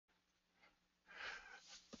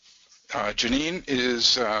Janine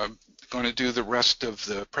is going to do the rest of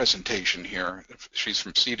the presentation here. She's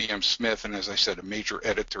from CDM Smith, and as I said, a major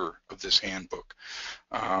editor of this handbook.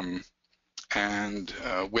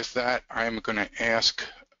 With that, I'm going to ask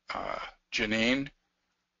Janine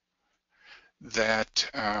that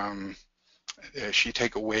she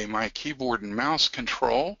take away my keyboard and mouse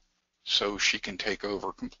control so she can take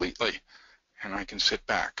over completely, and I can sit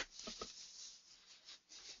back.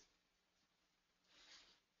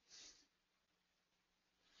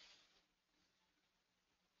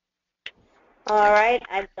 All right,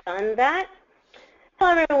 I've done that.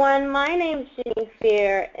 Hello everyone, my name is Janine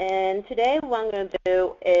Fear, and today what I'm going to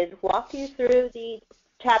do is walk you through the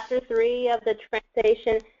Chapter 3 of the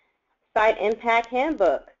Transportation Site Impact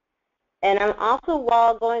Handbook. And I'm also,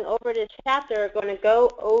 while going over this chapter, going to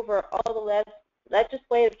go over all the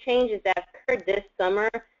legislative changes that occurred this summer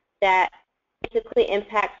that basically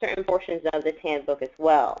impact certain portions of this handbook as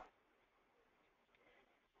well.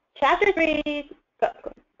 Chapter 3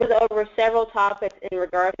 goes over several topics in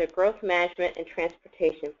regard to growth management and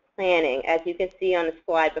transportation planning, as you can see on the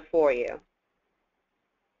slide before you.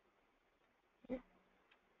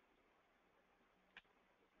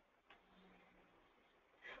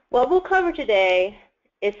 What we'll cover today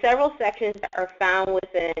is several sections that are found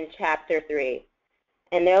within Chapter 3,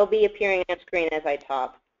 and they'll be appearing on screen as I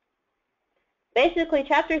talk. Basically,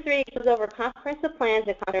 Chapter 3 goes over comprehensive plans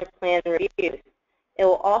and comprehensive plan reviews. It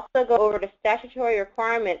will also go over the statutory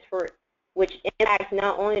requirements for which impact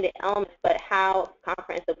not only the elements but how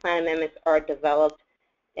comprehensive plan amendments are developed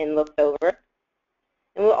and looked over.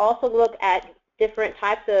 And we'll also look at different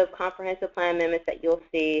types of comprehensive plan amendments that you'll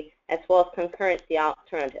see, as well as concurrency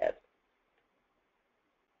alternatives.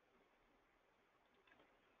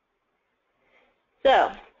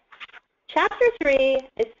 So, Chapter 3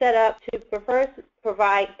 is set up to first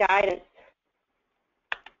provide guidance.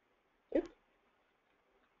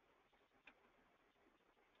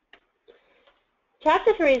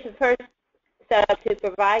 Chapter 3 is first set up to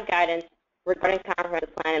provide guidance regarding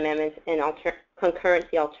comprehensive plan amendments and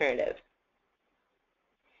concurrency alternatives.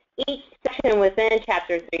 Each section within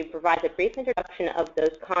Chapter 3 provides a brief introduction of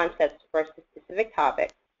those concepts for specific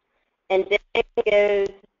topics, and then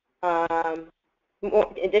gives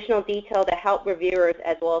more additional detail to help reviewers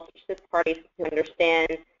as well as interested parties to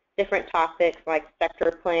understand different topics like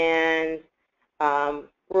sector plans,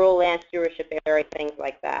 rural land stewardship area, things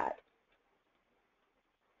like that.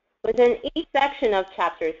 Within each section of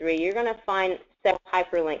Chapter 3, you're going to find several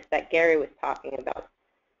hyperlinks that Gary was talking about.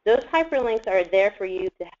 Those hyperlinks are there for you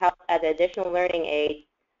to help as an additional learning aid,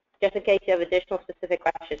 just in case you have additional specific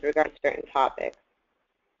questions regarding certain topics.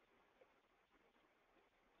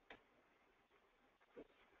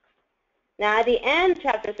 Now, at the end of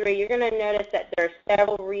Chapter 3, you're going to notice that there are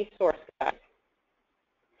several resource guides.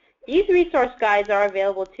 These resource guides are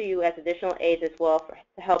available to you as additional aids as well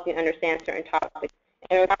to help you understand certain topics.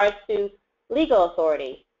 In regards to legal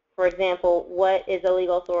authority, for example, what is the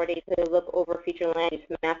legal authority to look over future land use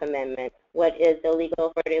map amendments? What is the legal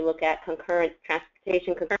authority to look at concurrent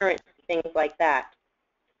transportation concurrence, things like that?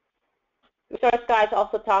 Resource guides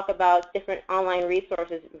also talk about different online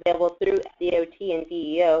resources available through DOT and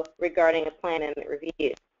DEO regarding a plan amendment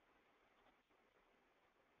review.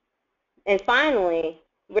 And finally,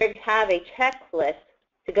 we have a checklist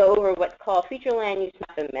to go over what's called future land use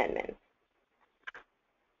map amendments.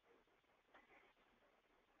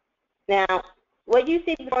 Now, what you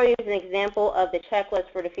see before you is an example of the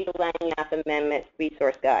checklist for the Future Land Use Map Amendment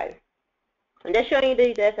Resource Guide. I'm just showing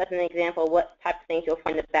you this as an example of what type of things you'll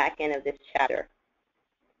find at the back end of this chapter.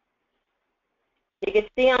 You can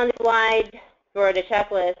see on the slide for the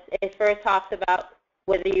checklist, it first talks about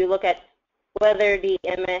whether you look at whether the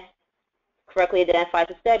amendment correctly identifies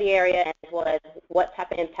the study area as well as what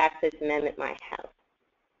type of impacts this amendment might have.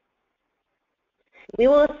 We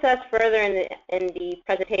will assess further in the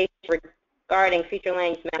presentation regarding future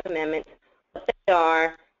land use map amendments, what they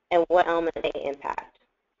are, and what elements they impact.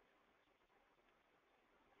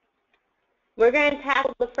 We're going to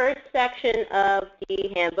tackle the first section of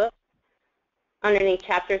the handbook underneath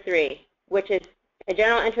Chapter 3, which is a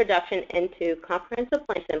general introduction into comprehensive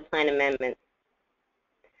plans and plan amendments.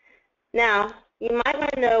 Now, you might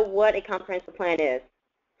want to know what a comprehensive plan is.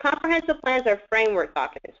 Comprehensive plans are framework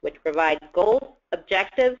documents which provide goals,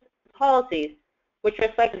 objectives, and policies which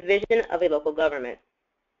reflect the vision of a local government.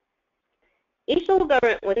 Each local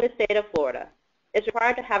government within the state of Florida is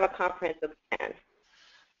required to have a comprehensive plan.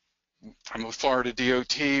 I'm with Florida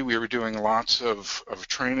DOT. We were doing lots of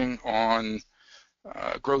training on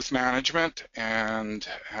growth management and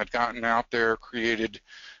had gotten out there, created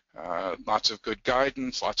lots of good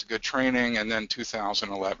guidance, lots of good training, and then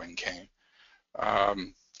 2011 came.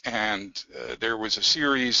 There was a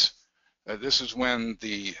series. This is when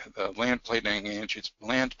the land planning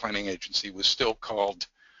agency was still called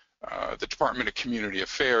the Department of Community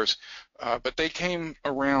Affairs, but they came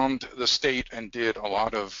around the state and did a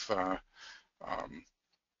lot of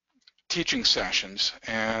teaching sessions,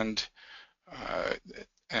 and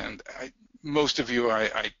most of you,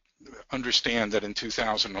 I understand that in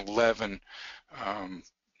 2011,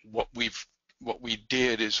 what we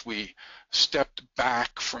did is we stepped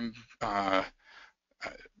back from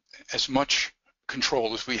as much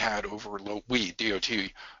control as we had over DOT,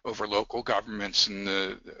 over local governments and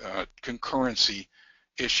the concurrency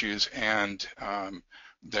issues, and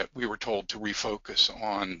that we were told to refocus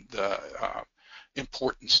on the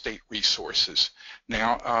important state resources.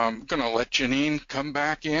 Now, I'm going to let Janine come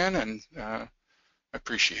back in, and I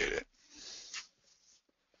appreciate it.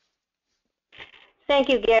 Thank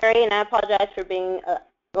you, Gary, and I apologize for being a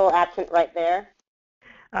little absent right there.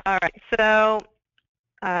 All right, so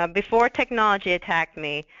before technology attacked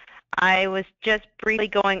me, I was just briefly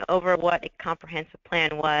going over what a comprehensive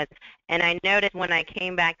plan was, and I noticed when I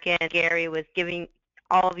came back in, Gary was giving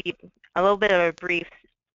all of you a little bit of a brief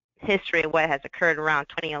history of what has occurred around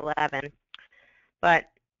 2011.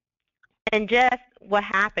 And just what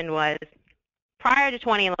happened was, prior to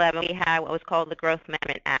 2011, we had what was called the Growth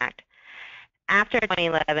Management Act. After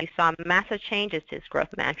 2011, we saw massive changes to this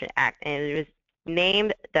Growth Management Act, and it was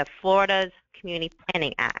named the Florida's Community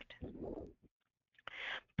Planning Act.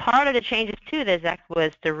 Part of the changes to this act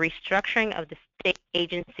was the restructuring of the state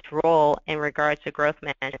agency's role in regards to growth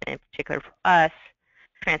management, in particular for us,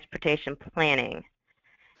 transportation planning.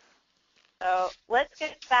 So let's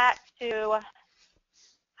get back to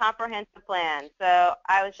comprehensive plan. So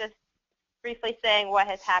I was just briefly saying what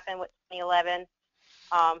has happened with 2011.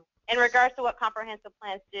 In regards to what comprehensive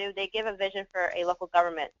plans do, they give a vision for a local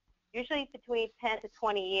government, usually between 10 to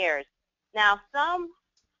 20 years. Now, some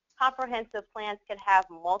comprehensive plans could have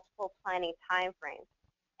multiple planning timeframes,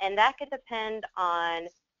 and that could depend on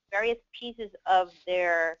various pieces of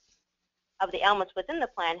the elements within the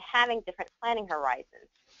plan having different planning horizons.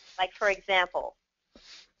 Like, for example,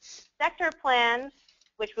 sector plans,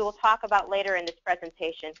 which we will talk about later in this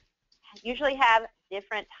presentation, usually have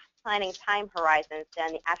different planning time horizons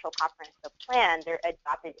than the actual comprehensive plan they're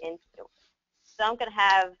adopted into. Some could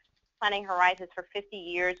have planning horizons for 50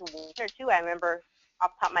 years. One or two, I remember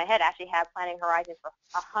off the top of my head, actually have planning horizons for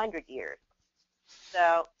 100 years.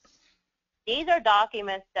 So these are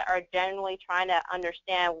documents that are generally trying to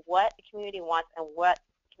understand what the community wants and what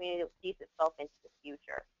the community sees itself into the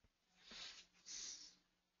future.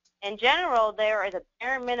 In general, there is a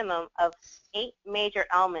bare minimum of 8 major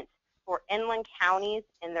elements for inland counties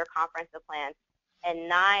in their comprehensive plans and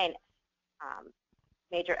 9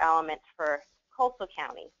 major elements for coastal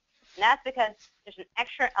counties. And that's because there's an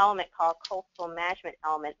extra element called coastal management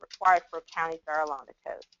element required for counties that are along the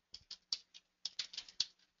coast.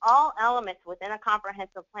 All elements within a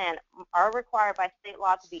comprehensive plan are required by state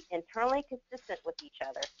law to be internally consistent with each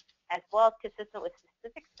other, as well as consistent with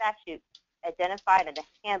specific statutes identified in the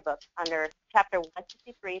handbook under Chapter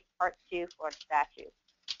 163, Part 2, Florida statute.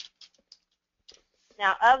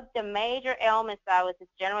 Now, of the major elements that I was just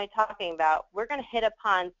generally talking about, we're going to hit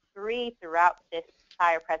upon 3 throughout this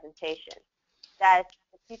entire presentation. That is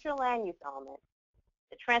the future land use element,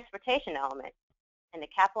 the transportation element, and the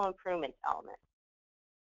capital improvements element.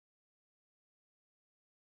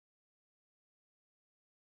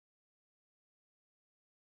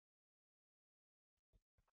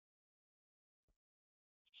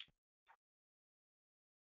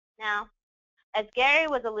 Now, as Gary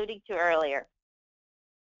was alluding to earlier,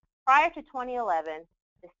 prior to 2011,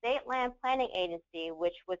 the State Land Planning Agency,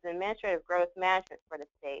 which was the Administrative Growth Management for the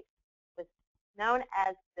state, was known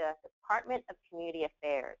as the Department of Community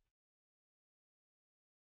Affairs.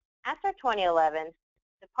 After 2011,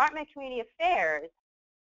 the Department of Community Affairs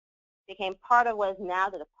became part of what is now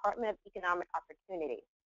the Department of Economic Opportunity.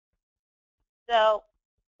 So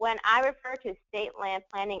when I refer to State Land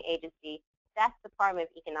Planning Agency, that's the Department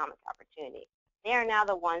of Economic Opportunity. They are now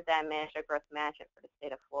the ones that administer growth management for the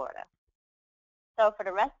state of Florida. So for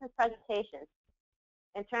the rest of the presentation,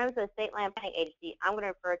 in terms of the State Land Planning Agency, I'm going to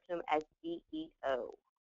refer to them as DEO.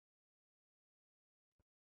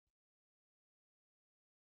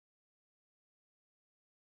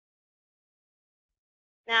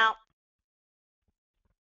 Now,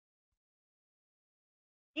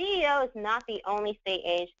 DEO is not the only state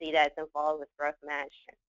agency that is involved with growth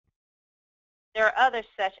management. There are others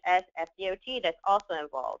such as FDOT that's also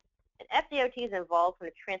involved. And FDOT is involved from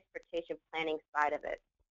the transportation planning side of it.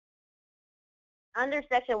 Under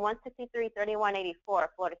Section 163.3184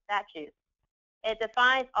 Florida statute, it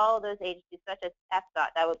defines all of those agencies, such as FDOT,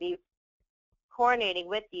 that would be coordinating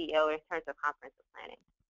with DEO in terms of comprehensive planning.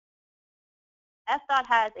 FDOT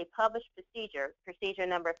has a published procedure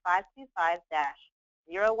number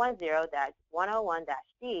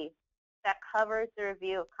 525-010-101-D, that covers the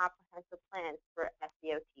review of comprehensive plans for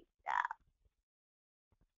FDOT staff.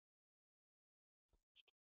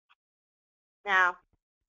 Now,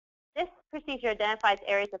 this procedure identifies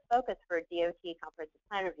areas of focus for DOT comprehensive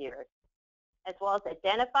plan reviewers, as well as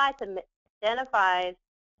identifies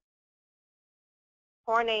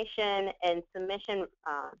coordination and submission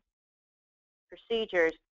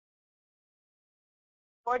procedures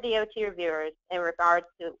for DOT reviewers in regards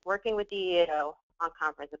to working with DEO on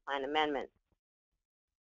comprehensive plan amendments.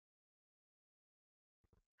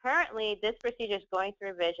 Currently, this procedure is going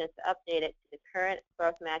through revisions to update it to the current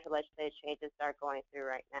growth management legislative changes that are going through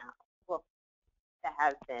right now, well, that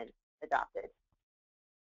have been adopted.